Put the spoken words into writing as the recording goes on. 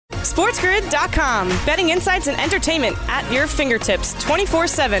SportsGrid.com. Betting insights and entertainment at your fingertips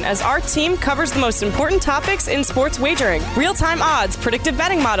 24/7 as our team covers the most important topics in sports wagering. Real-time odds, predictive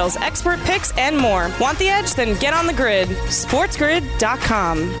betting models, expert picks, and more. Want the edge? Then get on the grid.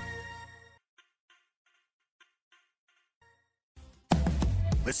 SportsGrid.com.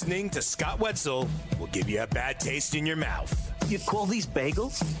 Listening to Scott Wetzel will give you a bad taste in your mouth. You call these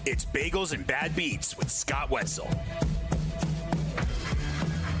bagels? It's Bagels and Bad Beats with Scott Wetzel.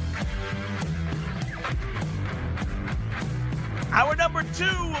 Hour number 2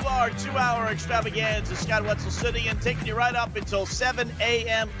 of our 2-hour extravaganza. Scott Wetzel sitting and taking you right up until 7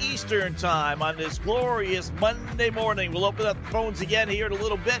 a.m. Eastern time on this glorious Monday morning. We'll open up the phones again here in a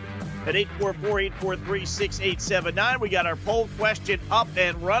little bit at 844-843-6879. We got our poll question up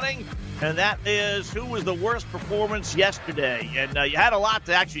and running, and that is, who was the worst performance yesterday? And you had a lot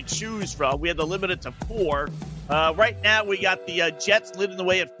to actually choose from. We had to limit it to 4. Right now, we got the Jets leading the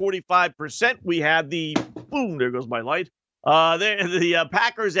way at 45%. We have the, boom, there goes my light. The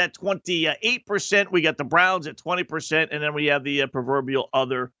Packers at 28%. We got the Browns at 20%. And then we have the proverbial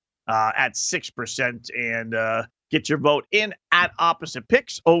other at 6%. And get your vote in at Opposite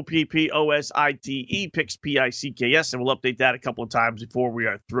Picks, OPPOSITE, Picks, PICKS. And we'll update that a couple of times before we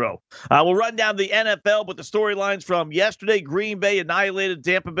are through. We'll run down the NFL, but the storylines from yesterday. Green Bay annihilated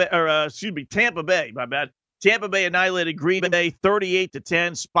Tampa Bay, my bad. Tampa Bay annihilated Green Bay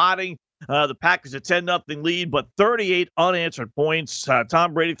 38-10, spotting the Packers a 10-0 lead, but 38 unanswered points.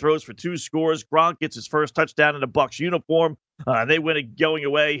 Tom Brady throws for 2 scores. Gronk gets his first touchdown in a Bucs uniform. They win it going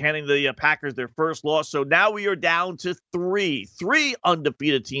away, handing the Packers their first loss. So now we are down to 3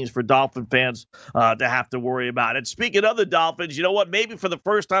 undefeated teams for Dolphin fans to have to worry about. And speaking of the Dolphins, you know what? Maybe for the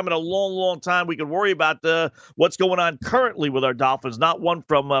first time in a long, long time, we can worry about what's going on currently with our Dolphins, not one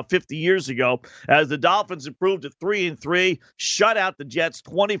from 50 years ago, as the Dolphins improved to 3-3, shut out the Jets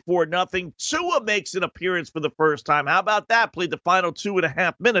 24-0. Tua makes an appearance for the first time. How about that? Played the final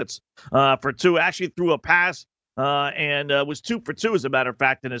 2.5 minutes for Tua. Actually threw a pass. And was 2 for 2, as a matter of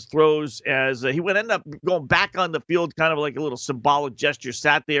fact, in his throws, as he would end up going back on the field, kind of like a little symbolic gesture,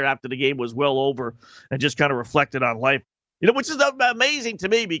 sat there after the game was well over and just kind of reflected on life, which is amazing to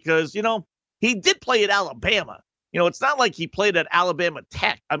me because, he did play at Alabama. It's not like he played at Alabama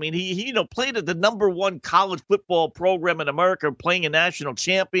Tech. I mean, he played at the number 1 college football program in America, playing in national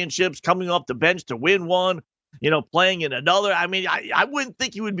championships, coming off the bench to win one. Playing in another. I mean, I wouldn't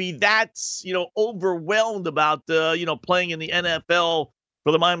think he would be that, overwhelmed about, playing in the NFL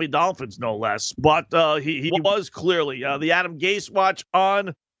for the Miami Dolphins, no less. But he was clearly. The Adam Gase watch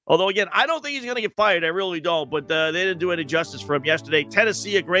on. Although, again, I don't think he's going to get fired. I really don't. But they didn't do any justice for him yesterday.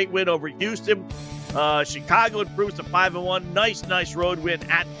 Tennessee, a great win over Houston. Chicago improves to 5-1. Nice road win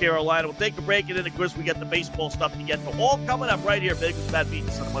at Carolina. We'll take a break, and then, of course, we got the baseball stuff to get to. All coming up right here. Bagels and Bad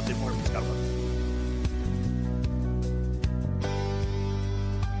Beats on a Monday morning with Scott Wetzel.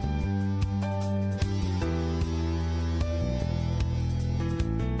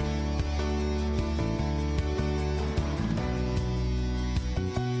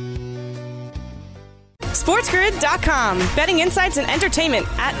 SportsGrid.com. Betting insights and entertainment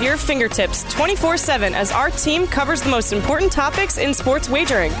at your fingertips 24/7 as our team covers the most important topics in sports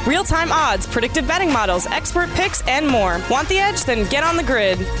wagering. Real-time odds, predictive betting models, expert picks, and more. Want the edge? Then get on the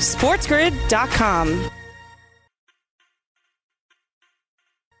grid. SportsGrid.com.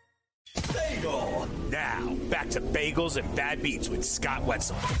 Bagel. Now, back to Bagels and Bad Beats with Scott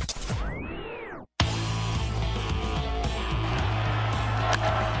Wetzel.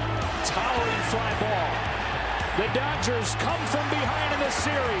 Towering fly ball. The Dodgers come from behind in the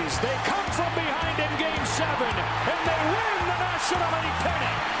series. They come from behind in Game 7, and they win the National League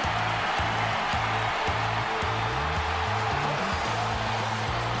pennant.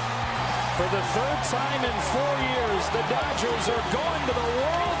 For the 3rd time in 4 years, the Dodgers are going to the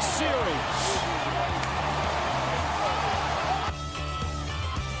World Series.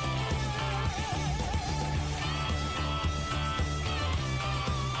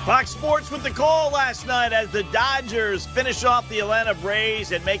 Fox Sports with the call last night as the Dodgers finish off the Atlanta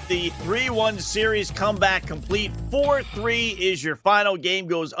Braves and make the 3-1 series comeback complete. 4-3 is your final. Game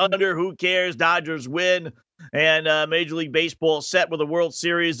goes under. Who cares? Dodgers win. And Major League Baseball set with a World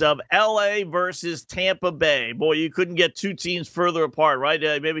Series of L.A. versus Tampa Bay. Boy, you couldn't get 2 teams further apart, right?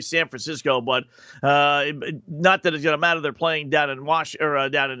 Maybe San Francisco, but not that it's going to matter. They're playing down in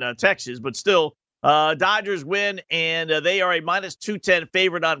Texas, but still. Dodgers win, and they are a -210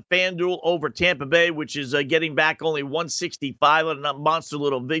 favorite on FanDuel over Tampa Bay, which is getting back only 165 on a monster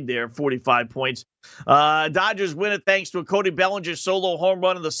little vig there, 45 points. Dodgers win it thanks to a Cody Bellinger solo home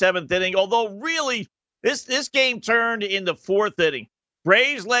run in the 7th inning, although really this game turned in the 4th inning.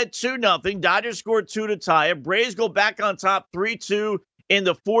 Braves led 2-0. Dodgers scored 2 to tie it. Braves go back on top 3-2 in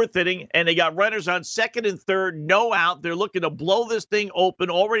the fourth inning, and they got runners on second and third, no out. They're looking to blow this thing open,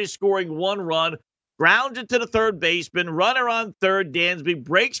 already scoring 1 run. Grounded to the third baseman, runner on third, Dansby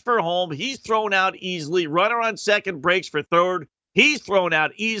breaks for home. He's thrown out easily. Runner on second breaks for third. He's thrown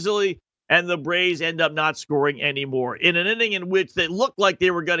out easily, and the Braves end up not scoring anymore. In an inning in which they looked like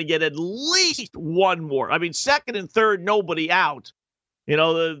they were going to get at least one more. I mean, second and third, nobody out. You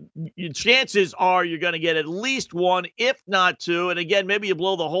know, the chances are you're going to get at least one, if not two. And again, maybe you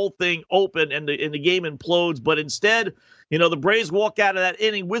blow the whole thing open and the game implodes. But instead, you know, the Braves walk out of that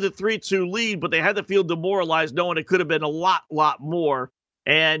inning with a 3-2 lead, but they had to feel demoralized knowing it could have been a lot more.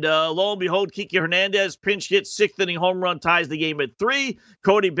 And lo and behold, Kike Hernandez pinch hit, 6th inning home run, ties the game at 3.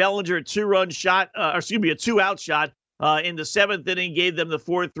 Cody Bellinger, a 2-out shot in the 7th inning, gave them the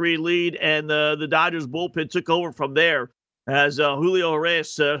 4-3 lead, and the Dodgers bullpen took over from there as Julio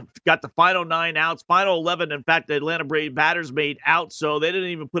Urias got the final 9 outs, final 11. In fact, the Atlanta Braves batters made out, so they didn't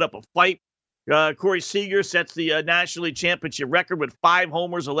even put up a fight. Corey Seager sets the National League Championship record with 5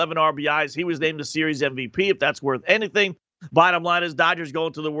 homers, 11 RBIs. He was named the series MVP, if that's worth anything. Bottom line is Dodgers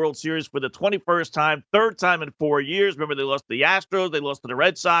going to the World Series for the 21st time, 3rd time in 4 years. Remember, they lost to the Astros. They lost to the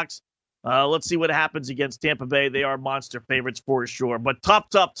Red Sox. Let's see what happens against Tampa Bay. They are monster favorites for sure. But tough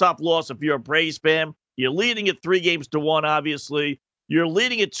loss if you're a Braves fan. You're leading at 3-1, obviously. You're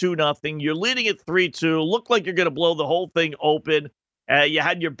leading at 2-0. You're leading at 3-2. Look like you're going to blow the whole thing open. You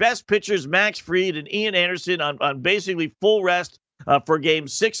had your best pitchers, Max Fried and Ian Anderson, on basically full rest for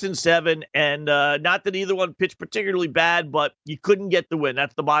games 6 and 7. And not that either one pitched particularly bad, but you couldn't get the win.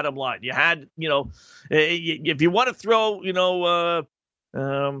 That's the bottom line. You had, if you want to throw,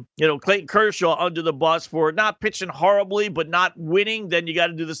 Clayton Kershaw under the bus for not pitching horribly but not winning, then you got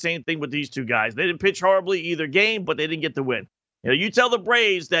to do the same thing with these two guys. They didn't pitch horribly either game, but they didn't get the win. You tell the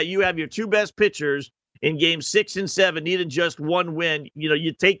Braves that you have your 2 best pitchers in games 6 and 7 needed just 1 win.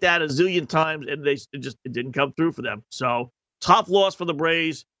 You take that a zillion times, and it didn't come through for them. So tough loss for the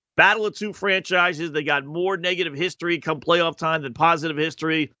Braves. Battle of 2 franchises. They got more negative history come playoff time than positive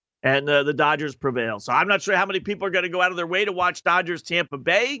history. And the Dodgers prevail. So I'm not sure how many people are going to go out of their way to watch Dodgers Tampa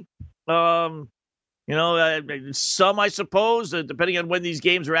Bay. Some, I suppose, depending on when these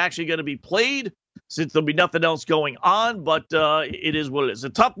games are actually going to be played, since there'll be nothing else going on. But it is what it is. A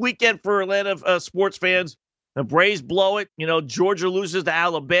tough weekend for Atlanta sports fans. The Braves blow it. Georgia loses to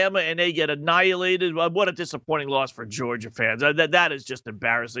Alabama, and they get annihilated. What a disappointing loss for Georgia fans. That is just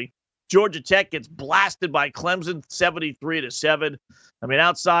embarrassing. Georgia Tech gets blasted by Clemson 73-7. I mean,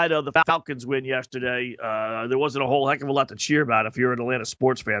 outside of the Falcons win yesterday, there wasn't a whole heck of a lot to cheer about if you're an Atlanta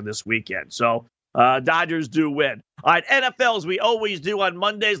sports fan this weekend. So Dodgers do win. All right, NFL, as we always do on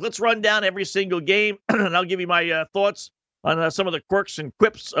Mondays, let's run down every single game, and I'll give you my thoughts on some of the quirks and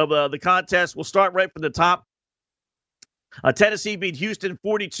quips of the contest. We'll start right from the top. Tennessee beat Houston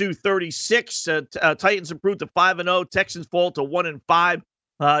 42-36. Titans improved to 5-0. Texans fall to 1-5.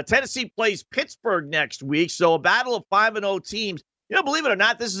 Tennessee plays Pittsburgh next week, so a battle of 5-0 teams. Believe it or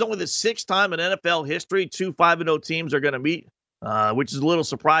not, this is only the 6th time in NFL history 2 5-0 teams are going to meet, which is a little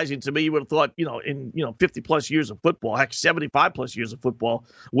surprising to me. You would have thought, in 50-plus years of football, heck, 75-plus years of football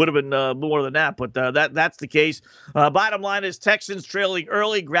would have been more than that, but that's the case. Bottom line is Texans trailing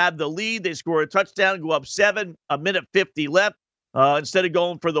early, grab the lead. They score a touchdown, go up 7, 1:50 left. Instead of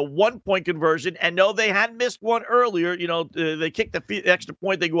going for the 1-point conversion. And no, they hadn't missed one earlier. They kicked the extra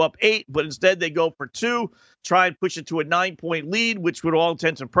point. They go up 8, but instead they go for 2, try and push it to a 9-point lead, which would all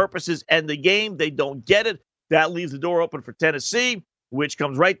intents and purposes end the game. They don't get it. That leaves the door open for Tennessee, which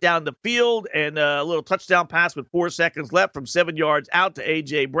comes right down the field, and a little touchdown pass with 4 seconds left from 7 yards out to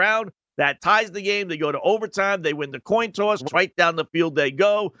A.J. Brown. That ties the game. They go to overtime. They win the coin toss. Right down the field they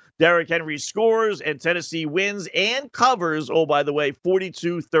go. Derrick Henry scores, and Tennessee wins and covers, by the way,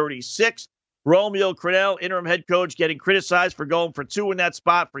 42-36. Romeo Crennel, interim head coach, getting criticized for going for 2 in that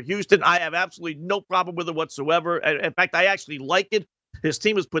spot for Houston. I have absolutely no problem with it whatsoever. In fact, I actually like it. His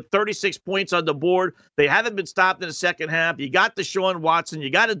team has put 36 points on the board. They haven't been stopped in the second half. You got Deshaun Watson. You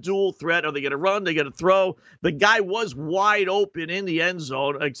got a dual threat. Are they going to run? They're going to throw. The guy was wide open in the end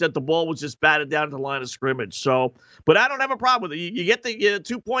zone, except the ball was just batted down to the line of scrimmage. So, but I don't have a problem with it. You get the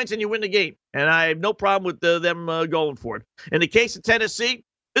 2 points and you win the game. And I have no problem with them going for it. In the case of Tennessee,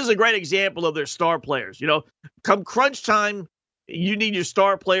 this is a great example of their star players. Come crunch time, you need your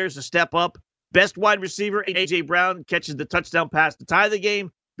star players to step up. Best wide receiver, A.J. Brown, catches the touchdown pass to tie the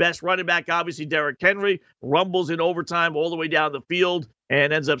game. Best running back, obviously, Derrick Henry, rumbles in overtime all the way down the field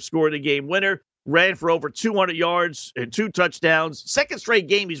and ends up scoring a game winner. Ran for over 200 yards and 2 touchdowns. Second straight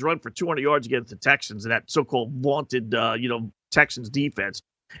game he's run for 200 yards against the Texans in that so-called vaunted, Texans defense.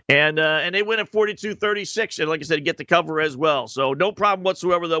 And they win at 42-36, and like I said, get the cover as well. So no problem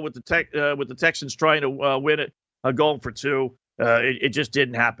whatsoever, though, with the Texans trying to win it, going for 2. It just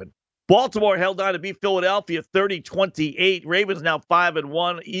didn't happen. Baltimore held on to beat Philadelphia 30-28. Ravens now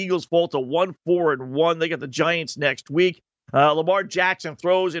 5-1. Eagles fall to 1-4-1. They got the Giants next week. Lamar Jackson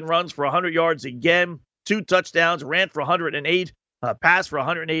throws and runs for 100 yards again, 2 touchdowns, ran for 108, passed for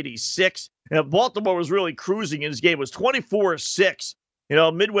 186. Baltimore was really cruising in this game. It was 24-6.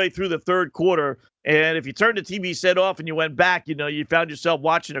 Midway through the third quarter. And if you turned the TV set off and you went back, you found yourself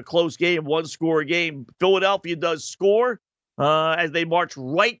watching a close game, 1-score game. Philadelphia does score as they march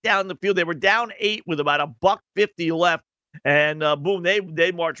right down the field. They were down 8 with about $1.50 left. And boom,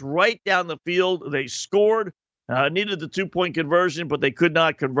 they marched right down the field. They scored, needed the 2-point conversion, but they could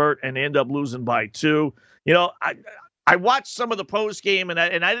not convert and end up losing by 2. I watched some of the post game and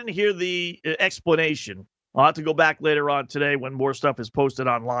I didn't hear the explanation. I'll have to go back later on today when more stuff is posted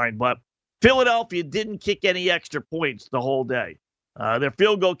online. But Philadelphia didn't kick any extra points the whole day. Their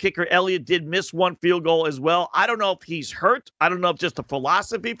field goal kicker, Elliott, did miss 1 field goal as well. I don't know if he's hurt. I don't know if just a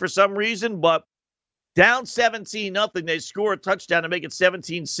philosophy for some reason. But down 17-0, they score a touchdown to make it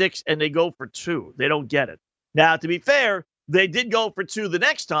 17-6, and they go for 2. They don't get it. Now, to be fair, they did go for 2 the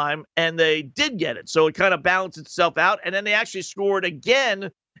next time, and they did get it. So it kind of balanced itself out. And then they actually scored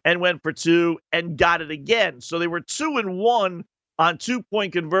again and went for 2 and got it again. So they were 2-1 on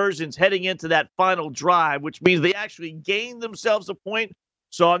 2-point conversions heading into that final drive, which means they actually gained themselves a point.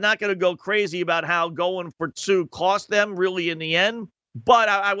 So I'm not going to go crazy about how going for 2 cost them really in the end. But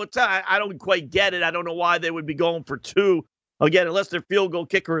I would tell you, I don't quite get it. I don't know why they would be going for 2. Again, unless their field goal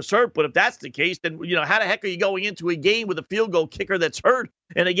kicker is hurt. But if that's the case, then, how the heck are you going into a game with a field goal kicker that's hurt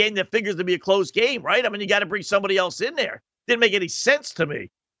in a game that figures to be a close game, right? I mean, you got to bring somebody else in there. Didn't make any sense to me.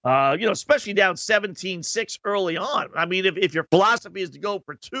 Especially down 17-6 early on. I mean, if your philosophy is to go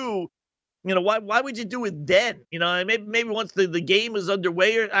for 2, why would you do it then? Maybe once the game is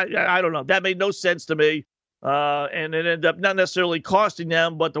underway, or I don't know. That made no sense to me. And it ended up not necessarily costing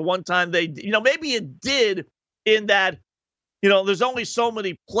them, but the one time they, maybe it did in that, there's only so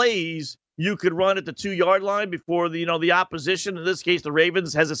many plays you could run at the 2-yard line before the opposition, in this case, the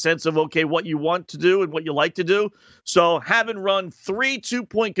Ravens, has a sense of, okay, what you want to do and what you like to do. So having run 3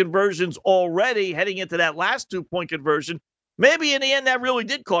 2-point conversions already heading into that last 2-point conversion, maybe in the end that really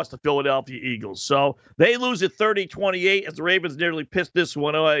did cost the Philadelphia Eagles. So they lose at 30-28 as the Ravens nearly pissed this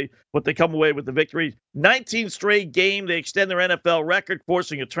one away, but they come away with the victory. 19th straight game. They extend their NFL record,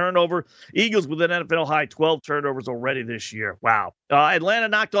 forcing a turnover. Eagles with an NFL high 12 turnovers already this year. Wow. Atlanta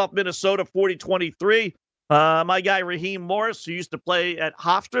knocked off Minnesota 40-23. My guy Raheem Morris, who used to play at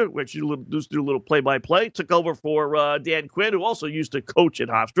Hofstra, which used to do a little play-by-play, took over for Dan Quinn, who also used to coach at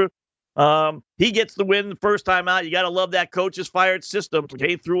Hofstra. He gets the win the first time out. You got to love that coach's fired system.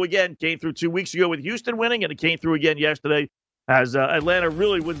 Came through 2 weeks ago with Houston winning, and it came through again yesterday as Atlanta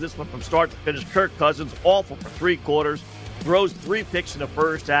really wins this one from start to finish. Kirk Cousins, awful for 3 quarters, throws 3 picks in the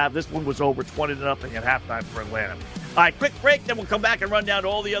first half. This one was over 20-0 at halftime for Atlanta. All right, quick break, then we'll come back and run down to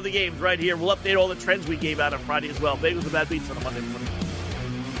all the other games right here. We'll update all the trends we gave out on Friday as well. Bagels and Bad Beats on a Monday morning.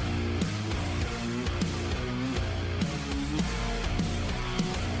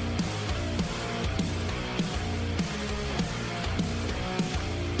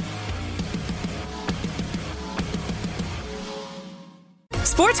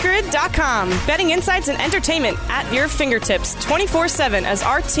 SportsGrid.com. Betting insights and entertainment at your fingertips 24/7 as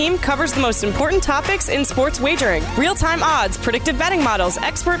our team covers the most important topics in sports wagering. Real-time odds, predictive betting models,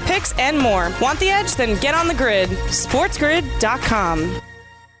 expert picks, and more. Want the edge? Then get on the grid. SportsGrid.com.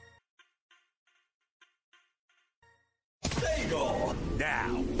 Bagel.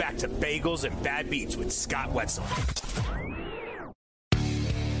 Now, back to Bagels and Bad Beats with Scott Wetzel.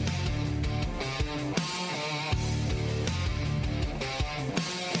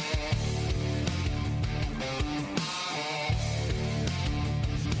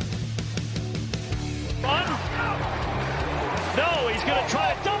 No, he's going to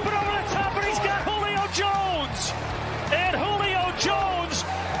try to dump it over the top, and he's got Julio Jones. And Julio Jones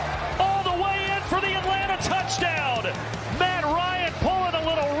all the way in for the Atlanta touchdown. Matt Ryan pulling a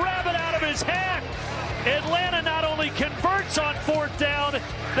little rabbit out of his hat. Atlanta not only converts on 4th down,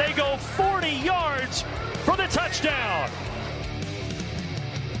 they go 40 yards for the touchdown.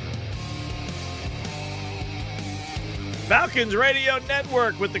 Falcons Radio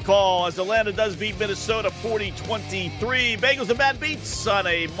Network with the call as Atlanta does beat Minnesota 40-23. Bengals and Bad Beats on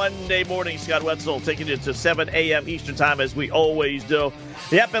a Monday morning. Scott Wetzel taking it to 7 a.m. Eastern time as we always do.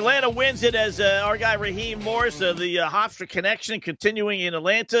 Yep, Atlanta wins it as our guy Raheem Morris, the Hofstra connection continuing in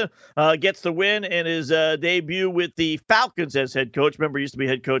Atlanta, gets the win in his debut with the Falcons as head coach. Remember, he used to be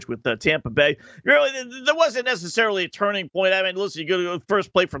head coach with Tampa Bay. Really, there wasn't necessarily a turning point. I mean, listen, you go to the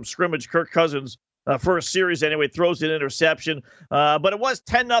first play from scrimmage, Kirk Cousins, first series anyway, throws an interception. But it was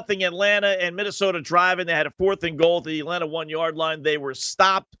 10-0 Atlanta, and Minnesota driving. They had a 4th and goal at the Atlanta 1-yard line. They were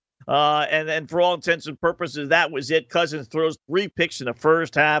stopped. And for all intents and purposes, that was it. Cousins throws 3 picks in the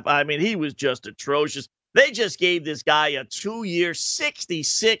first half. I mean, he was just atrocious. They just gave this guy a 2-year,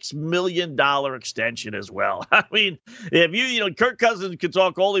 $66 million extension as well. I mean, if Kirk Cousins can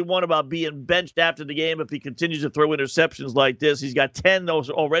talk all he want about being benched after the game if he continues to throw interceptions like this. He's got 10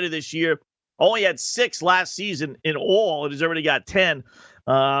 already this year. Only had 6 last season in all, and he's already got 10.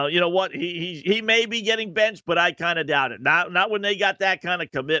 You know what? He may be getting benched, but I kind of doubt it. Not when they got that kind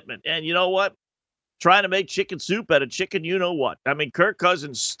of commitment. And you know what? Trying to make chicken soup out of chicken, you know what? I mean, Kirk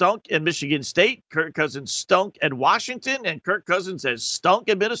Cousins stunk in Michigan State. Kirk Cousins stunk at Washington, and Kirk Cousins has stunk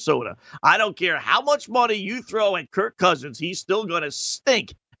in Minnesota. I don't care how much money you throw at Kirk Cousins, he's still going to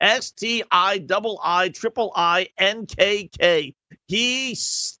stink. STIIINKK. He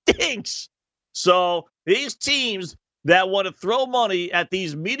stinks. So these teams that want to throw money at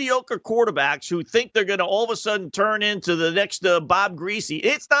these mediocre quarterbacks who think they're going to all of a sudden turn into the next Bob Greasy,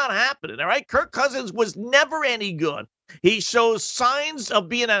 it's not happening, all right? Kirk Cousins was never any good. He shows signs of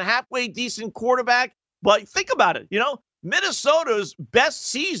being a halfway decent quarterback, but think about it, Minnesota's best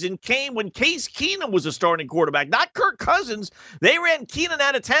season came when Case Keenum was a starting quarterback, not Kirk Cousins. They ran Keenan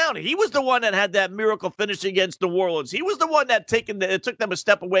out of town. He was the one that had that miracle finish against New Orleans. He was the one that took them a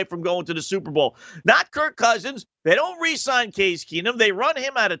step away from going to the Super Bowl, not Kirk Cousins. They don't re-sign Case Keenum. They run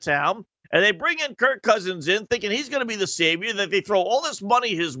him out of town, and they bring in Kirk Cousins in thinking he's going to be the savior, that they throw all this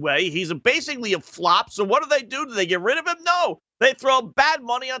money his way. He's basically a flop. So what do? Do they get rid of him? No. They throw bad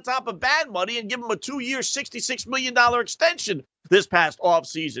money on top of bad money and give him a 2-year, $66 million extension this past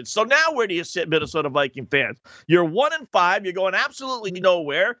offseason. So now where do you sit, Minnesota Viking fans? You're 1-5. You're going absolutely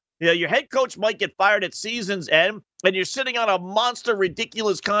nowhere. Your head coach might get fired at season's end, and you're sitting on a monster,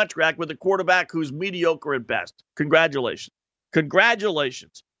 ridiculous contract with a quarterback who's mediocre at best. Congratulations.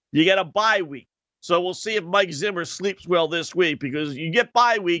 Congratulations. You get a bye week. So we'll see if Mike Zimmer sleeps well this week, because you get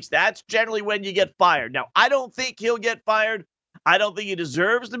bye weeks. That's generally when you get fired. Now, I don't think he'll get fired. I don't think he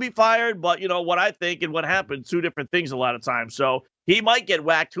deserves to be fired, but what I think and what happened, 2 different things a lot of times. So he might get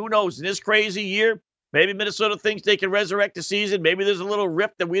whacked. Who knows? In this crazy year, maybe Minnesota thinks they can resurrect the season. Maybe there's a little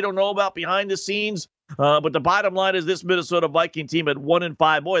rift that we don't know about behind the scenes. But the bottom line is this Minnesota Viking team at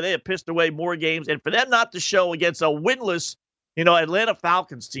 1-5, boy, they have pissed away more games. And for them not to show against a winless, Atlanta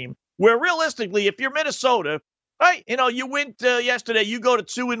Falcons team, where realistically, if you're Minnesota, right, you went yesterday, you go to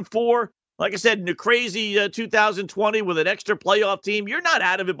 2-4. Like I said, in the crazy 2020 with an extra playoff team, you're not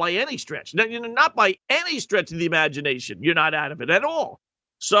out of it by any stretch. Not by any stretch of the imagination. You're not out of it at all.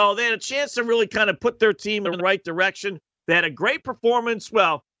 So they had a chance to really kind of put their team in the right direction. They had a great performance.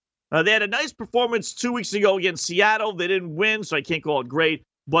 Well, they had a nice performance 2 weeks ago against Seattle. They didn't win, so I can't call it great.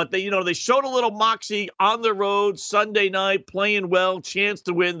 But they showed a little moxie on the road Sunday night, playing well, chance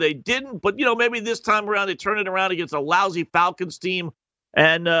to win. They didn't, but maybe this time around they turn it around against a lousy Falcons team.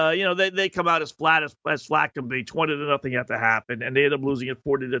 And, they come out as flat as flat can be, 20-0 at the half, and they end up losing it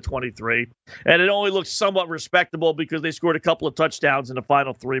 40-23. And it only looks somewhat respectable because they scored a couple of touchdowns in the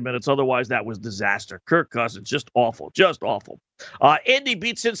final 3 minutes. Otherwise, that was disaster. Kirk Cousins, just awful, just awful. Indy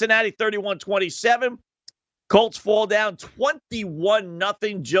beats Cincinnati 31-27. Colts fall down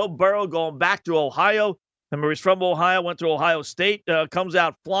 21-0. Joe Burrow going back to Ohio. Remember, he's from Ohio, went to Ohio State, comes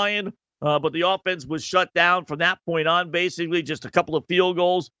out flying. But the offense was shut down from that point on, basically just a couple of field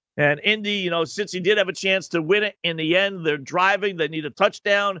goals. And Indy, since he did have a chance to win it in the end, they're driving. They need a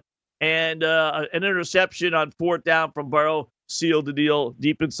touchdown and an interception on 4th down from Burrow sealed the deal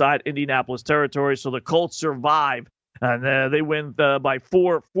deep inside Indianapolis territory. So the Colts survive, and they win by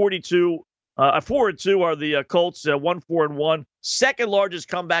 4-42. 4-2 are the Colts, 1-4-1. Second largest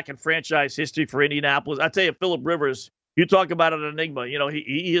comeback in franchise history for Indianapolis. I tell you, Phillip Rivers, you talk about an enigma.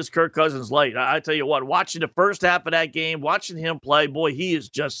 He is Kirk Cousins light. I tell you what, watching the first half of that game, watching him play, boy, he is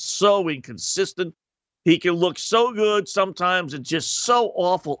just so inconsistent. He can look so good sometimes and just so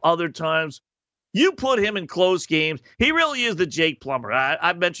awful other times. You put him in close games. He really is the Jake Plummer.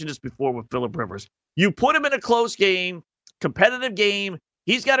 I've mentioned this before with Phillip Rivers. You put him in a close game, competitive game.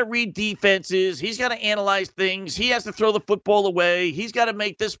 He's got to read defenses. He's got to analyze things. He has to throw the football away. He's got to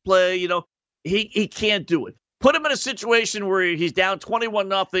make this play. He can't do it. Put him in a situation where he's down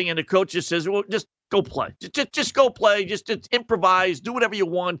 21-0 and the coach just says, well, just go play. Just go play. Just improvise. Do whatever you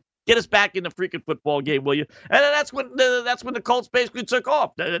want. Get us back in the freaking football game, will you? And that's when the Colts basically took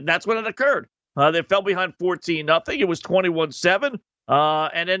off. That's when it occurred. They fell behind 14-0. It was 21-7.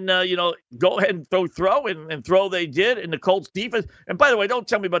 And then, go ahead and throw, and throw they did. And the Colts defense. And by the way, don't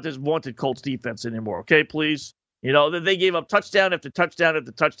tell me about this vaunted Colts defense anymore, okay, please? They gave up touchdown after touchdown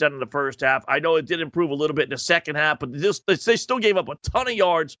after touchdown in the first half. I know it did improve a little bit in the second half, but they still gave up a ton of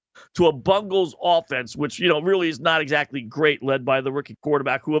yards to a Bungles offense, which, really is not exactly great, led by the rookie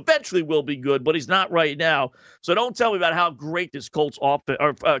quarterback, who eventually will be good, but he's not right now. So don't tell me about how great this Colts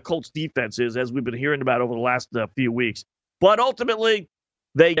defense is, as we've been hearing about over the last few weeks. But ultimately,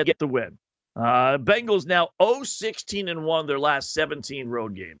 they get the win. Bengals now 0-16-1 their last 17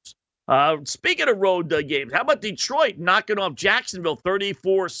 road games. Speaking of road games, how about Detroit knocking off Jacksonville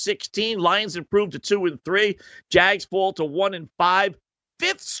 34-16? Lions improved to 2-3. Jags fall to 1-5.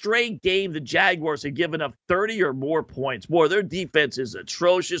 Fifth straight game the Jaguars have given up 30 or more points. Boy, their defense is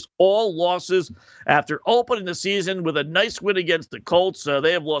atrocious. All losses after opening the season with a nice win against the Colts.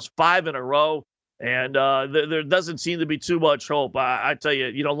 They have lost 5 in a row. And there doesn't seem to be too much hope. I tell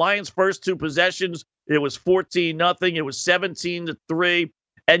you, Lions' first 2 possessions, it was 14-0. It was 17-3.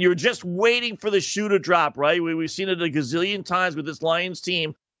 And you're just waiting for the shoe to drop, right? We've seen it a gazillion times with this Lions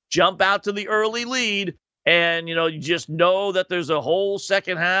team. Jump out to the early lead, and, you just know that there's a whole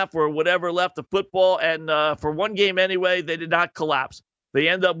second half or whatever left of football. And for one game anyway, they did not collapse. They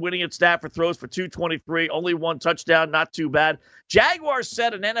end up winning at Stafford throws for 223, only 1 touchdown, not too bad. Jaguars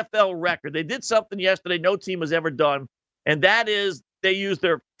set an NFL record. They did something yesterday no team has ever done, and that is they used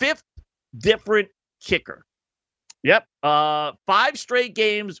their 5th different kicker. Yep. 5 straight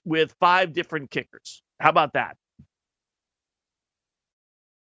games with 5 different kickers. How about that?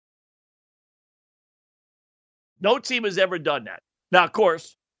 No team has ever done that. Now, of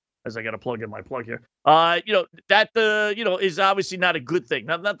course, as I got to plug in my plug here, that is obviously not a good thing.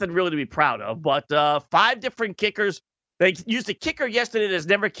 Nothing really to be proud of, but 5 different kickers. They used a kicker yesterday that's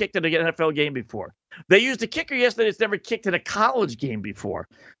never kicked in an NFL game before. They used a kicker yesterday that's never kicked in a college game before.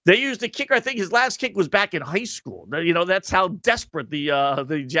 They used a kicker, I think his last kick was back in high school. That's how desperate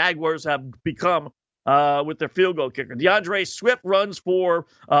the Jaguars have become with their field goal kicker. DeAndre Swift runs for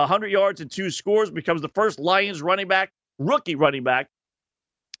 100 yards and 2 scores, becomes the first Lions rookie running back,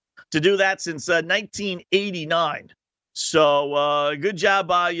 to do that since 1989. So good job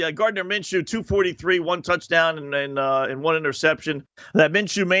by Gardner Minshew, 243, 1 touchdown and 1 interception. That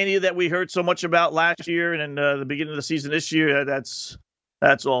Minshew mania that we heard so much about last year and in the beginning of the season this year, that's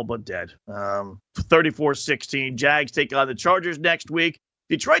all but dead. 34-16. Jags take on the Chargers next week.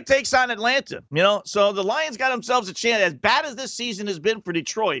 Detroit takes on Atlanta. So the Lions got themselves a chance. As bad as this season has been for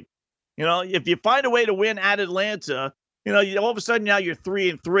Detroit, if you find a way to win at Atlanta, all of a sudden now you're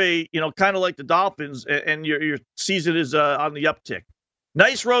 3-3, kind of like the Dolphins, and your season is on the uptick.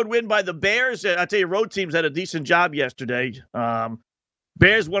 Nice road win by the Bears. I tell you, road teams had a decent job yesterday.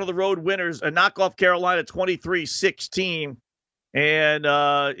 Bears, one of the road winners, a knock off Carolina 23-16. And,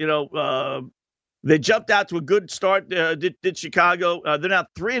 they jumped out to a good start, did Chicago. They're now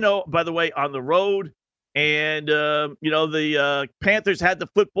 3-0, by the way, on the road. And, the Panthers had the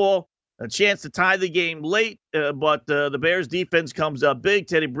football. A chance to tie the game late, but the Bears defense comes up big.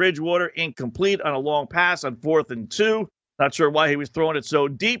 Teddy Bridgewater incomplete on a long pass on 4th and 2. Not sure why he was throwing it so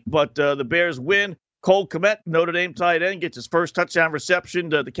deep, but the Bears win. Cole Kmet, Notre Dame tight end, gets his first touchdown reception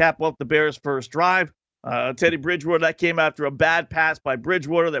to cap off the Bears' first drive. Teddy Bridgewater, that came after a bad pass by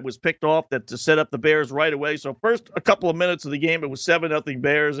Bridgewater that was picked off to set up the Bears right away. So first a couple of minutes of the game, it was 7-0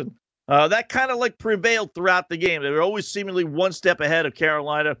 Bears, and that kind of prevailed throughout the game. They were always seemingly one step ahead of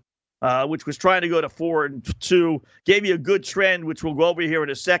Carolina, which was trying to go to 4-2, gave you a good trend, which we'll go over here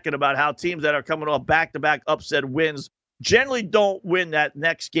in a second, about how teams that are coming off back-to-back upset wins generally don't win that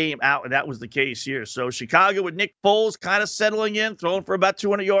next game out, and that was the case here. So Chicago with Nick Foles kind of settling in, throwing for about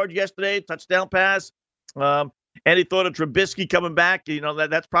 200 yards yesterday, touchdown pass. Any thought of Trubisky coming back?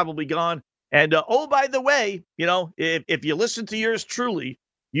 That's probably gone. And, by the way, if you listen to yours truly,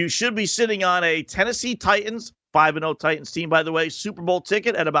 you should be sitting on a Tennessee Titans, 5-0 Titans team, by the way, Super Bowl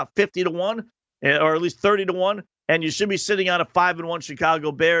ticket at about 50-1, or at least 30-1. And you should be sitting on a 5-1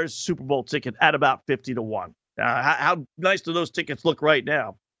 Chicago Bears Super Bowl ticket at about 50-1. How nice do those tickets look right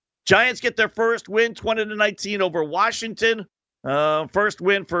now? Giants get their first win, 20-19 over Washington. First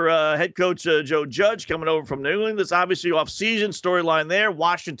win for head coach Joe Judge coming over from New England. That's obviously off-season storyline there.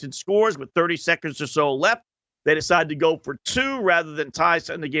 Washington scores with 30 seconds or so left. They decide to go for 2 rather than tie,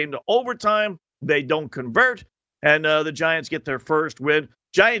 sending the game to overtime. They don't convert, and the Giants get their first win.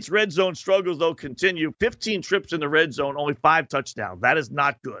 Giants red zone struggles, though, continue. 15 trips in the red zone, only 5 touchdowns. That is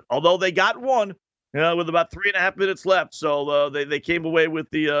not good. Although they got one with about 3.5 minutes left. So they came away with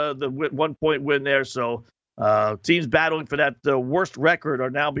the 1-point win there. So teams battling for that worst record are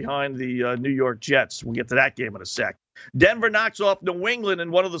now behind the New York Jets. We'll get to that game in a sec. Denver knocks off New England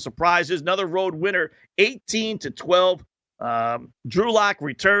in one of the surprises. Another road winner, 18-12. Drew Lock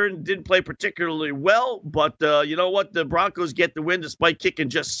returned, didn't play particularly well, but you know what? The Broncos get the win despite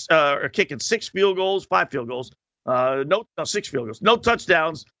kicking 6 field goals, 5 field goals, 6 field goals, no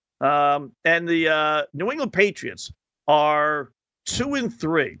touchdowns. And the New England Patriots are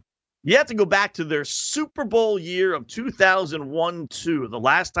 2-3. You have to go back to their Super Bowl year of 2001-2, the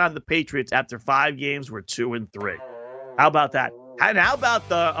last time the Patriots, after 5 games, were 2-3. How about that? And how about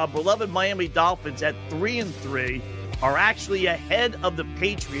the beloved Miami Dolphins at 3-3? Are actually ahead of the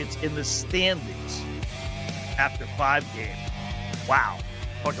Patriots in the standings after 5 games. Wow.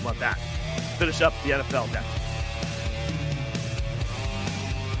 Talk about that. Finish up the NFL next.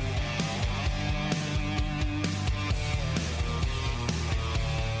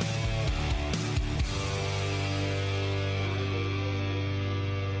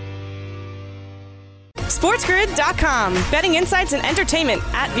 SportsGrid.com. Betting insights and entertainment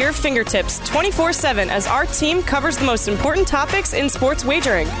at your fingertips 24/7 as our team covers the most important topics in sports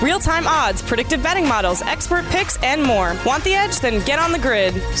wagering. Real-time odds, predictive betting models, expert picks, and more. Want the edge? Then get on the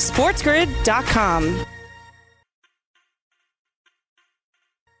grid. SportsGrid.com.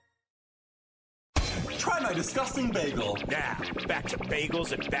 Try my disgusting bagel. Now, back to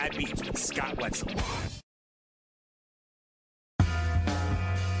Bagels and Bad Beats with Scott Wetzel.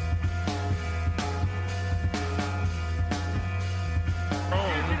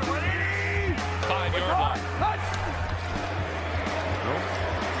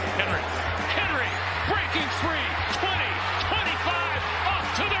 Henry breaking free. 20, 25, off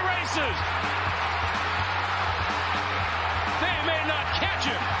to the races. They may not catch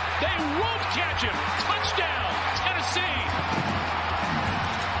him. They won't catch him. Touchdown, Tennessee.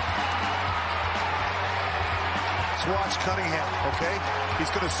 Let's watch Cunningham, okay?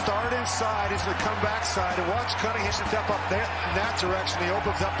 He's going to start inside. He's going to come backside. And watch Cunningham step up there in that direction. He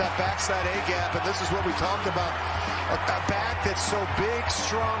opens up that backside A-gap, and this is what we talked about. A back that's so big,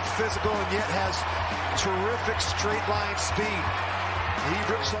 strong, physical, and yet has terrific straight-line speed. He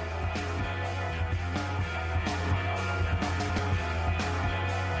rips up.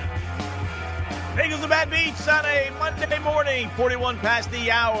 Bagels and Bad Beats on a Monday morning, 41 past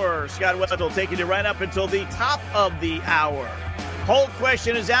the hour. Scott Wetzel taking you right up until the top of the hour. Poll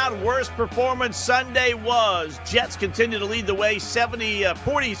question is out. Worst performance Sunday was. Jets continue to lead the way,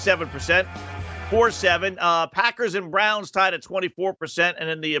 47%. 4-7. Packers and Browns tied at 24%, and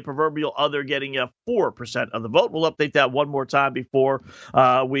then the proverbial other getting 4% of the vote. We'll update that one more time before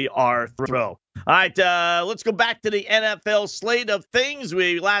we are through. All right, let's go back to the NFL slate of things.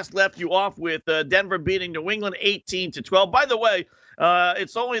 We last left you off with Denver beating New England 18-12. By the way,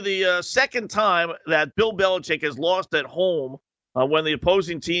 it's only the second time that Bill Belichick has lost at home when the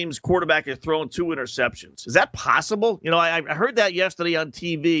opposing team's quarterback has thrown 2 interceptions. Is that possible? You know, I heard that yesterday on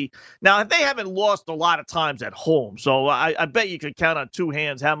TV. Now, they haven't lost a lot of times at home, so I bet you could count on 2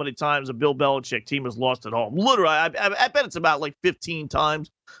 hands how many times a Bill Belichick team has lost at home. Literally, I bet it's about like 15 times.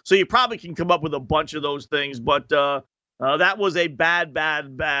 So you probably can come up with a bunch of those things, but that was a bad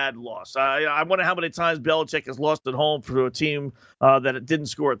loss. I wonder how many times Belichick has lost at home for a team that it didn't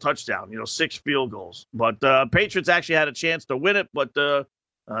score a touchdown, 6 field goals. But Patriots actually had a chance to win it, but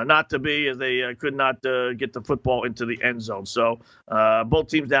not to be, as they could not get the football into the end zone. So both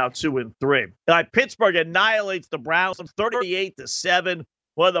teams now 2-3. Pittsburgh annihilates the Browns 38-7.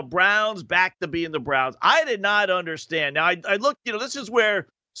 Well, the Browns back to being the Browns. I did not understand. Now, I looked, this is where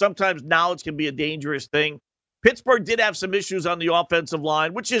sometimes knowledge can be a dangerous thing. Pittsburgh did have some issues on the offensive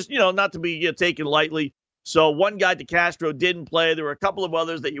line, which is, not to be taken lightly. So one guy, DeCastro, didn't play. There were a couple of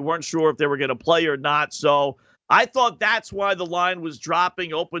others that you weren't sure if they were going to play or not. So I thought that's why the line was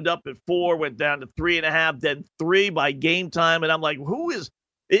dropping, opened up at 4, went down to 3.5, then 3 by game time. And I'm like,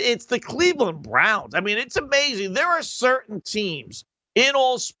 it's the Cleveland Browns. I mean, it's amazing. There are certain teams in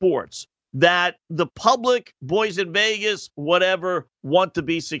all sports that the public, boys in Vegas, whatever, want to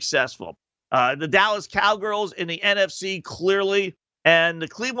be successful. The Dallas Cowgirls in the NFC, clearly, and the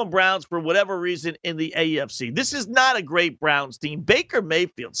Cleveland Browns, for whatever reason, in the AFC. This is not a great Browns team. Baker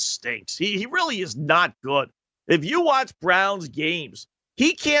Mayfield stinks. He really is not good. If you watch Browns games,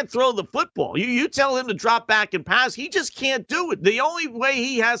 he can't throw the football. You tell him to drop back and pass, he just can't do it. The only way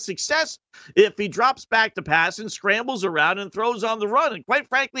he has success if he drops back to pass and scrambles around and throws on the run. And quite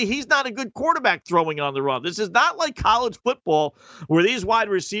frankly, he's not a good quarterback throwing on the run. This is not like college football where these wide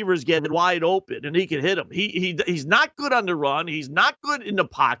receivers get wide open and he can hit them. He's not good on the run. He's not good in the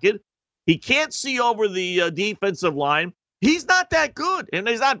pocket. He can't see over the defensive line. He's not that good, and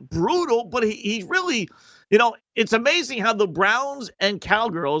he's not brutal, but he really, it's amazing how the Browns and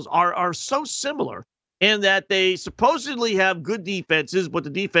Cowgirls are so similar in that they supposedly have good defenses, but the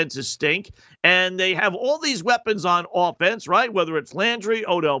defenses stink, and they have all these weapons on offense, right? Whether it's Landry,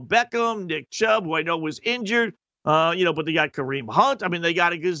 Odell Beckham, Nick Chubb, who I know was injured, but they got Kareem Hunt. I mean, they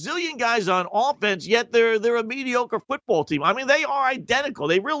got a gazillion guys on offense, yet they're a mediocre football team. I mean, they are identical.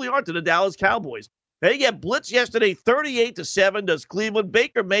 They really are to the Dallas Cowboys. They get blitzed yesterday, 38-7. Does Cleveland?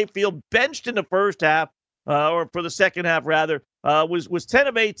 Baker Mayfield benched in the first half, or for the second half rather, was 10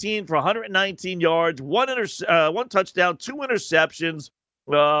 of 18 for 119 yards, one touchdown, 2 interceptions.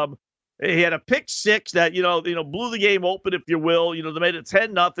 He had a pick six that blew the game open, if you will. They made it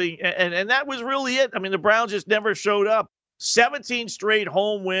 10-0, and that was really it. I mean, the Browns just never showed up. 17 straight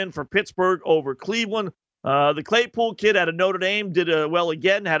home win for Pittsburgh over Cleveland. The Claypool kid out of Notre Dame did well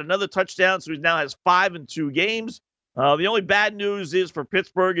again, had another touchdown, so he now has 5 in 2 games. The only bad news is for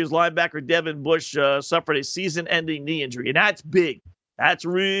Pittsburgh is linebacker Devin Bush suffered a season-ending knee injury, and that's big. That's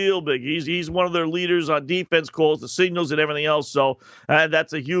real big. He's one of their leaders on defense, calls the signals and everything else, so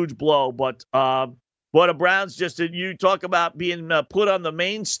that's a huge blow. But the Browns you talk about being put on the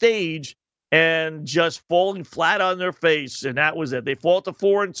main stage and just falling flat on their face, and that was it. They fall to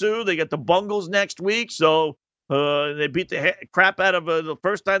 4-2. They get the Bungles next week, so they beat the crap out of the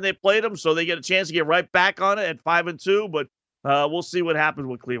first time they played them, so they get a chance to get right back on it at 5-2. But we'll see what happens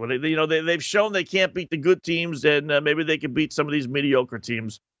with Cleveland. They've shown they can't beat the good teams, and maybe they can beat some of these mediocre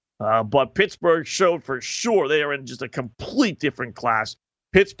teams. But Pittsburgh showed for sure they are in just a complete different class.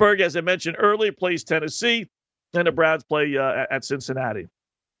 Pittsburgh, as I mentioned earlier, plays Tennessee, and the Browns play at Cincinnati.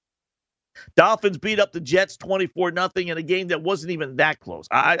 Dolphins beat up the Jets 24-0 in a game that wasn't even that close.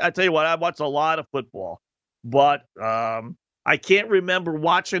 I tell you what, I watched a lot of football, but I can't remember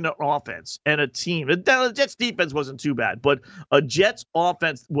watching an offense and a team. The Jets defense wasn't too bad, but a Jets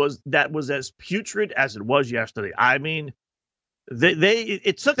offense was as putrid as it was yesterday. I mean,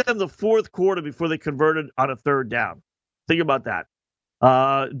 it took them the fourth quarter before they converted on a third down. Think about that.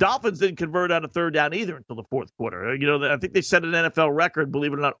 Dolphins didn't convert on a third down either until the fourth quarter. I think they set an NFL record,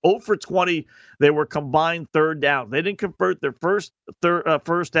 believe it or not. 0 for 20, they were combined third down. They didn't convert their first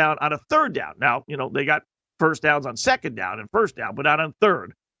down on a third down. Now, they got first downs on second down and first down, but not on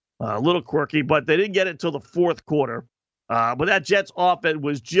third. A little quirky, but they didn't get it until the fourth quarter. But that Jets offense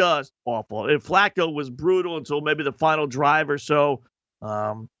was just awful. And Flacco was brutal until maybe the final drive or so.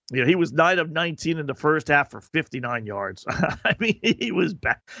 He was 9 of 19 in the first half for 59 yards. I mean, he was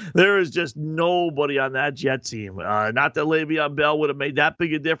bad. There is just nobody on that Jet team. Not that Le'Veon Bell would have made that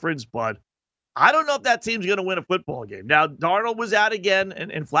big a difference, but I don't know if that team's going to win a football game. Now, Darnold was out again,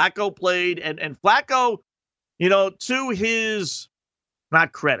 and Flacco played. And Flacco, to his,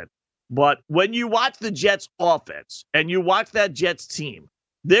 not credit, but when you watch the Jets offense and you watch that Jets team,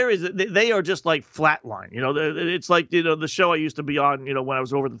 they are just like flatline. It's like, the show I used to be on, when I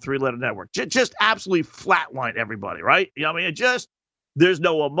was over the 3-Letter Network. Just absolutely flatline everybody, right? There's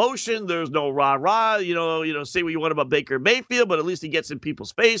no emotion. There's no rah-rah. Say what you want about Baker Mayfield, but at least he gets in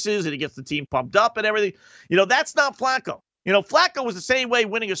people's faces and he gets the team pumped up and everything. That's not Flacco. Flacco was the same way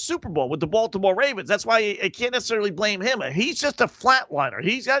winning a Super Bowl with the Baltimore Ravens. That's why I can't necessarily blame him. He's just a flatliner.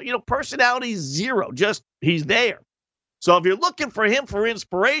 He's got, personality zero. Just, he's there. So if you're looking for him for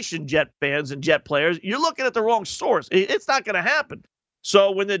inspiration, Jet fans and Jet players, you're looking at the wrong source. It's not going to happen. So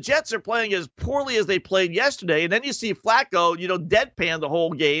when the Jets are playing as poorly as they played yesterday, and then you see Flacco, deadpan the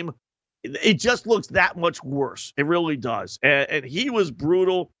whole game, it just looks that much worse. It really does. And he was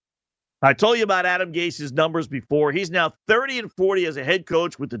brutal. I told you about Adam Gase's numbers before. He's now 30-40 as a head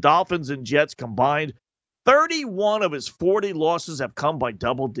coach with the Dolphins and Jets combined. 31 of his 40 losses have come by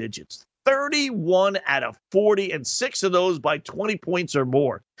double digits. 31 out of 40, and 6 of those by 20 points or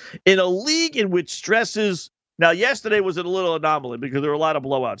more. In a league in which stresses, now yesterday was a little anomaly because there were a lot of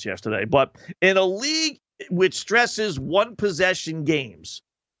blowouts yesterday, but in a league which stresses one-possession games,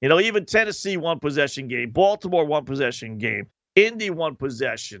 even Tennessee one-possession game, Baltimore one-possession game, Indy one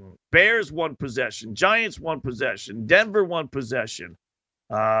possession, Bears one possession, Giants one possession, Denver one possession,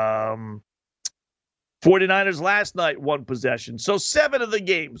 49ers last night, 1 possession. So 7 of the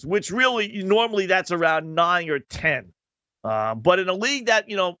games, which really, normally that's around 9 or 10. But in a league that,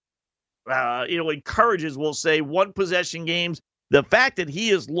 encourages, we'll say, 1 possession games, The fact that he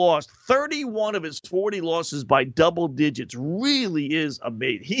has lost 31 of his 40 losses by double digits really is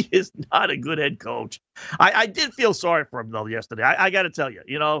amazing. He is not a good head coach. I did feel sorry for him, though, yesterday. I got to tell you,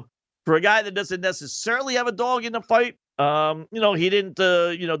 for a guy that doesn't necessarily have a dog in the fight, he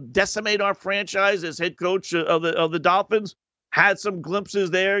didn't, decimate our franchise as head coach of the Dolphins. Had some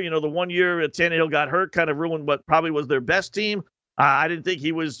glimpses there. The 1 year Tannehill got hurt kind of ruined what probably was their best team. I didn't think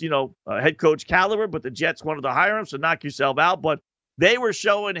he was, head coach caliber, but the Jets wanted to hire him, so knock yourself out. But they were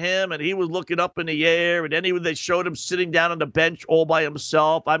showing him, and he was looking up in the air, and then they showed him sitting down on the bench all by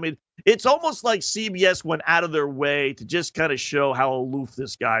himself. I mean, it's almost like CBS went out of their way to just kind of show how aloof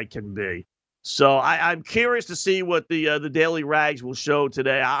this guy can be. So I'm curious to see what the Daily Rags will show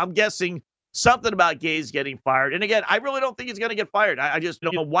today. I'm guessing something about Gase getting fired. And again, I really don't think he's going to get fired. I just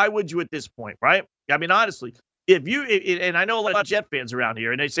why would you at this point, right? I mean, honestly. And I know a lot of Jet fans around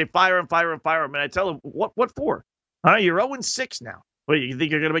here, and they say fire him, and I tell them, what for? All right, you're 0-6 now. What, you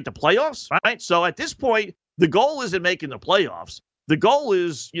think you're going to make the playoffs? All right, so at this point, the goal isn't making the playoffs. The goal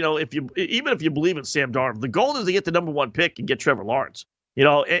is, even if you believe in Sam Darnold, the goal is to get the number 1 pick and get Trevor Lawrence.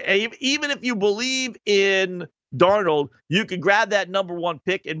 Even if you believe in Darnold, you could grab that number 1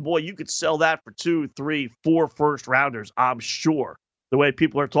 pick, and boy, you could sell that for 2, 3, 4 first rounders, I'm sure. The way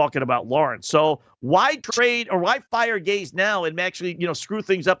people are talking about Lawrence. So why trade or why fire Gase now and actually, screw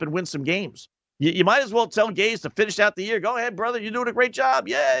things up and win some games? You might as well tell Gase to finish out the year. Go ahead, brother. You're doing a great job.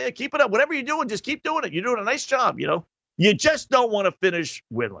 Yeah, keep it up. Whatever you're doing, just keep doing it. You're doing a nice job, You just don't want to finish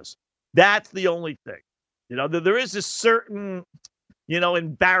winless. That's the only thing. There is a certain,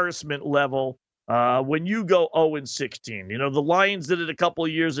 embarrassment level when you go 0-16. The Lions did it a couple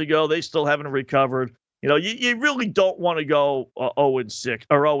of years ago. They still haven't recovered. You really don't want to go 0-6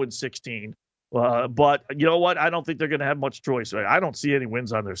 or 0-16. But you know what? I don't think they're going to have much choice. I don't see any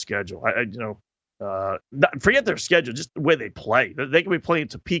wins on their schedule. Forget their schedule, just the way they play. They can be playing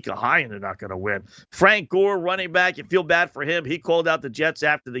Topeka High and they're not going to win. Frank Gore, running back, you feel bad for him. He called out the Jets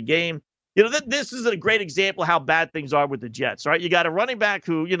after the game. This is a great example of how bad things are with the Jets, right? You got a running back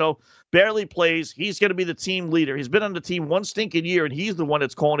who, barely plays. He's going to be the team leader. He's been on the team one stinking year, and he's the one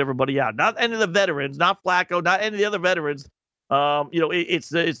that's calling everybody out. Not any of the veterans, not Flacco, not any of the other veterans. It's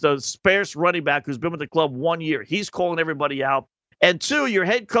the sparse running back who's been with the club 1 year. He's calling everybody out. And 2, your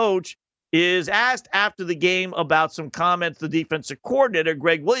head coach is asked after the game about some comments the defensive coordinator,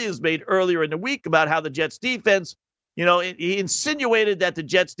 Greg Williams, made earlier in the week about how the Jets defense, he insinuated that the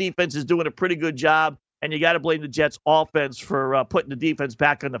Jets defense is doing a pretty good job, and you got to blame the Jets offense for putting the defense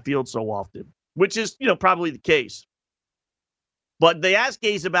back on the field so often, which is, probably the case. But they asked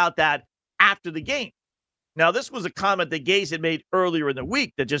Gase about that after the game. Now, this was a comment that Gase had made earlier in the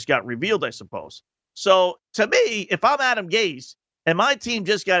week that just got revealed, I suppose. So, to me, if I'm Adam Gase and my team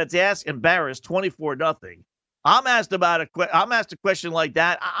just got its ass embarrassed 24-0, I'm asked a question like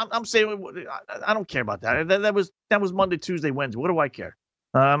that. I'm saying I don't care about that. That was Monday, Tuesday, Wednesday. What do I care?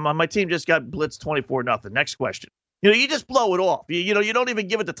 My team just got blitzed 24-0. Next question. You just blow it off. You don't even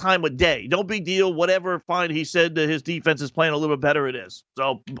give it the time of day. No big deal. Whatever. Fine. He said that his defense is playing a little bit better. It is.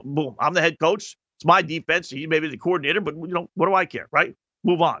 So boom. I'm the head coach. It's my defense. He may be the coordinator, but what do I care? Right?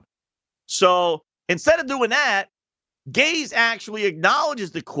 Move on. So instead of doing that, Gase actually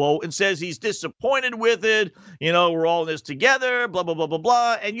acknowledges the quote and says he's disappointed with it. We're all in this together, blah, blah, blah, blah,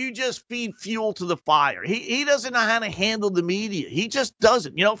 blah. And you just feed fuel to the fire. He doesn't know how to handle the media. He just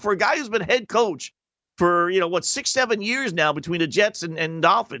doesn't. For a guy who's been head coach for, 6-7 years now between the Jets and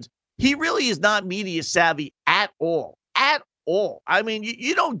Dolphins, he really is not media savvy at all. At all. I mean,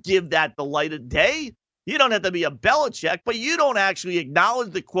 you don't give that the light of day. You don't have to be a Belichick, but you don't actually acknowledge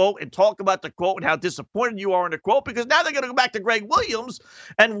the quote and talk about the quote and how disappointed you are in the quote, because now they're going to go back to Greg Williams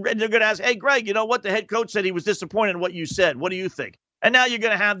and they're going to ask, hey, Greg, you know what? The head coach said he was disappointed in what you said. What do you think? And now you're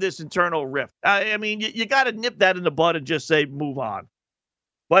going to have this internal rift. I mean, you got to nip that in the bud and just say, move on.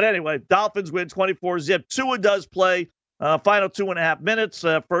 But anyway, Dolphins win 24-0. Tua does play. Final 2.5 minutes.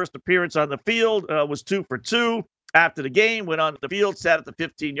 First appearance on the field was 2 for 2. After the game, went on the field, sat at the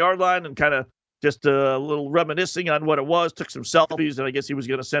 15-yard line and kind of just a little reminiscing on what it was, took some selfies, and I guess he was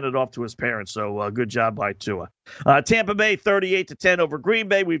going to send it off to his parents. So good job by Tua. Tampa Bay 38-10 over Green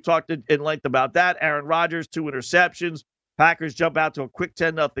Bay. We've talked in length about that. Aaron Rodgers, 2 interceptions. Packers jump out to a quick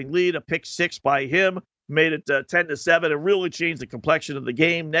 10-0 lead. A pick 6 by him made it 10-7 and really changed the complexion of the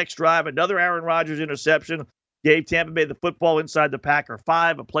game. Next drive, another Aaron Rodgers interception. Gave Tampa Bay the football inside the Packer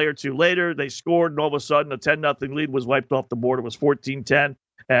 5. A play or two later, they scored, and all of a sudden a 10-0 lead was wiped off the board. It was 14-10.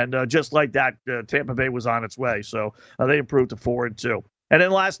 And just like that, Tampa Bay was on its way. So they improved to 4-2. And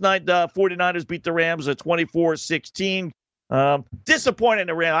then last night, the 49ers beat the Rams at 24-16. Disappointed in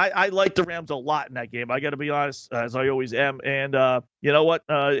the Rams. I liked the Rams a lot in that game. I got to be honest, as I always am. And you know what?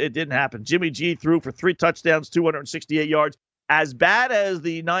 It didn't happen. Jimmy G threw for 3 touchdowns, 268 yards. As bad as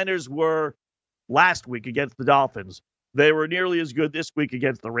the Niners were last week against the Dolphins, they were nearly as good this week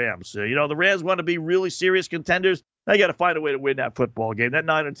against the Rams. So, the Rams want to be really serious contenders. They got to find a way to win that football game. That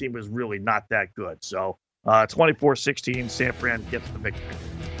Niner team was really not that good. So 24-16, San Fran gets the victory.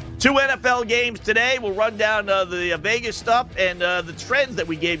 2 NFL games today. We'll run down the Vegas stuff and the trends that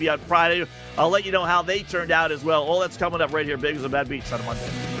we gave you on Friday. I'll let you know how they turned out as well. All that's coming up right here, Big as a Bad Beats on a Monday.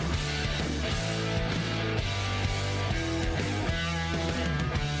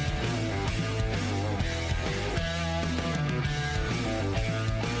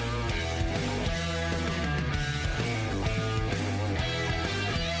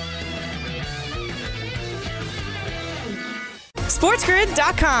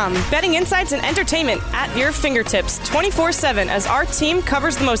 SportsGrid.com. Betting insights and entertainment at your fingertips 24/7 as our team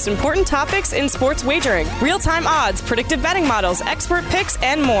covers the most important topics in sports wagering. Real-time odds, predictive betting models, expert picks,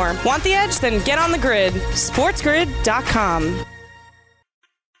 and more. Want the edge? Then get on the grid. SportsGrid.com.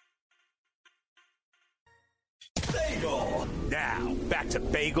 Bagel. Now, back to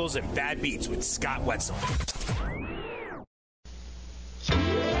Bagels and Bad Beats with Scott Wetzel.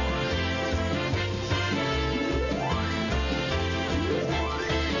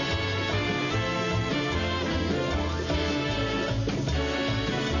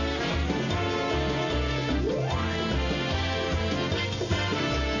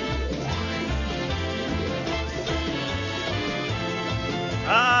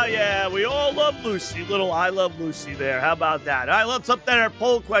 Yeah, we all love Lucy. Little I Love Lucy there. How about that? All right, let's update our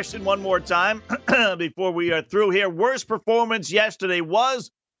poll question one more time before we are through here. Worst performance yesterday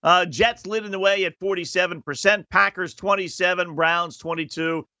was Jets leading the way at 47%, Packers 27%, Browns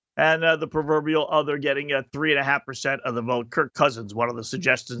 22%, and the proverbial other getting 3.5% of the vote. Kirk Cousins, one of the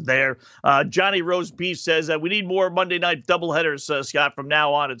suggestions there. Johnny Rose Beef says we need more Monday night doubleheaders, Scott, from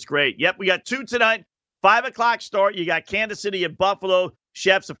now on. It's great. Yep, we got 2 tonight, 5 o'clock start. You got Kansas City at Buffalo.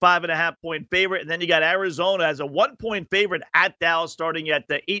 Chef's a 5.5-point favorite. And then you got Arizona as a 1-point favorite at Dallas starting at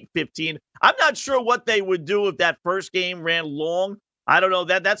the 8:15. I'm not sure what they would do if that first game ran long. I don't know.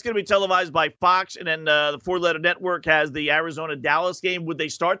 That's going to be televised by Fox. And then the 4-letter network has the Arizona-Dallas game. Would they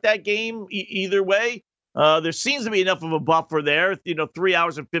start that game either way? There seems to be enough of a buffer there, 3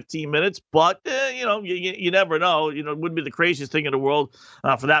 hours and 15 minutes. But, you never know. It wouldn't be the craziest thing in the world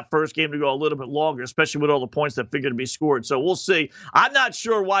for that first game to go a little bit longer, especially with all the points that figure to be scored. So we'll see. I'm not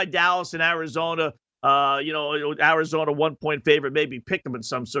sure why Dallas and Arizona, Arizona 1-point favorite, maybe pick them in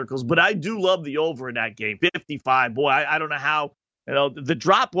some circles. But I do love the over in that game, 55. Boy, I don't know how, the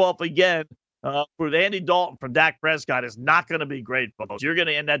drop-off again. For Andy Dalton from Dak Prescott is not going to be great, folks.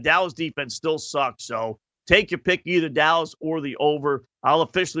 And that Dallas defense still sucks. So take your pick, either Dallas or the over. I'll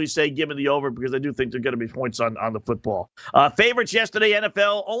officially say give me the over because I do think there are going to be points on the football. Favorites yesterday,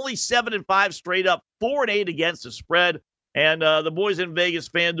 NFL, only 7-5 straight up, 4-8 against the spread. And the boys in Vegas,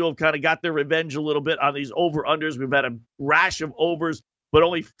 FanDuel, have kind of got their revenge a little bit on these over-unders. We've had a rash of overs, but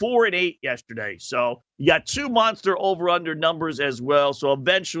only 4-8 yesterday. So you got 2 monster over-under numbers as well. So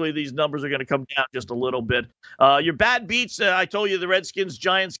eventually these numbers are going to come down just a little bit. Your bad beats, I told you the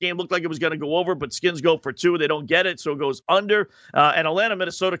Redskins-Giants game looked like it was going to go over, but Skins go for 2. They don't get it, so it goes under. And Atlanta,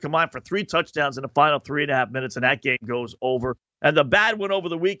 Minnesota combined for 3 touchdowns in the final 3.5 minutes, and that game goes over. And the bad one over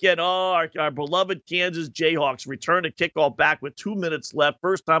the weekend, our beloved Kansas Jayhawks return to kickoff back with 2 minutes left.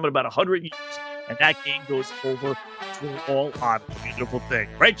 First time in about 100 years. And that game goes over. All on a beautiful thing.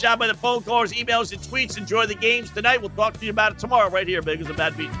 Great job by the phone callers, emails, and tweets. Enjoy the games tonight. We'll talk to you about it tomorrow right here. Big as a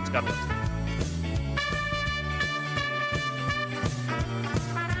Bad Beat. It's coming.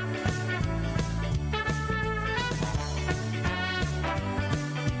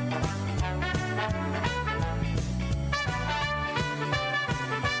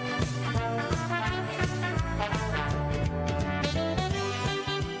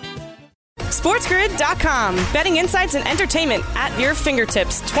 SportsGrid.com. Betting insights and entertainment at your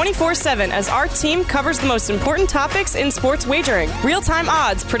fingertips 24/7 as our team covers the most important topics in sports wagering. Real-time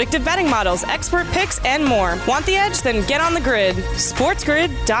odds, predictive betting models, expert picks, and more. Want the edge? Then get on the grid.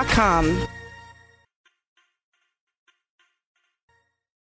 SportsGrid.com.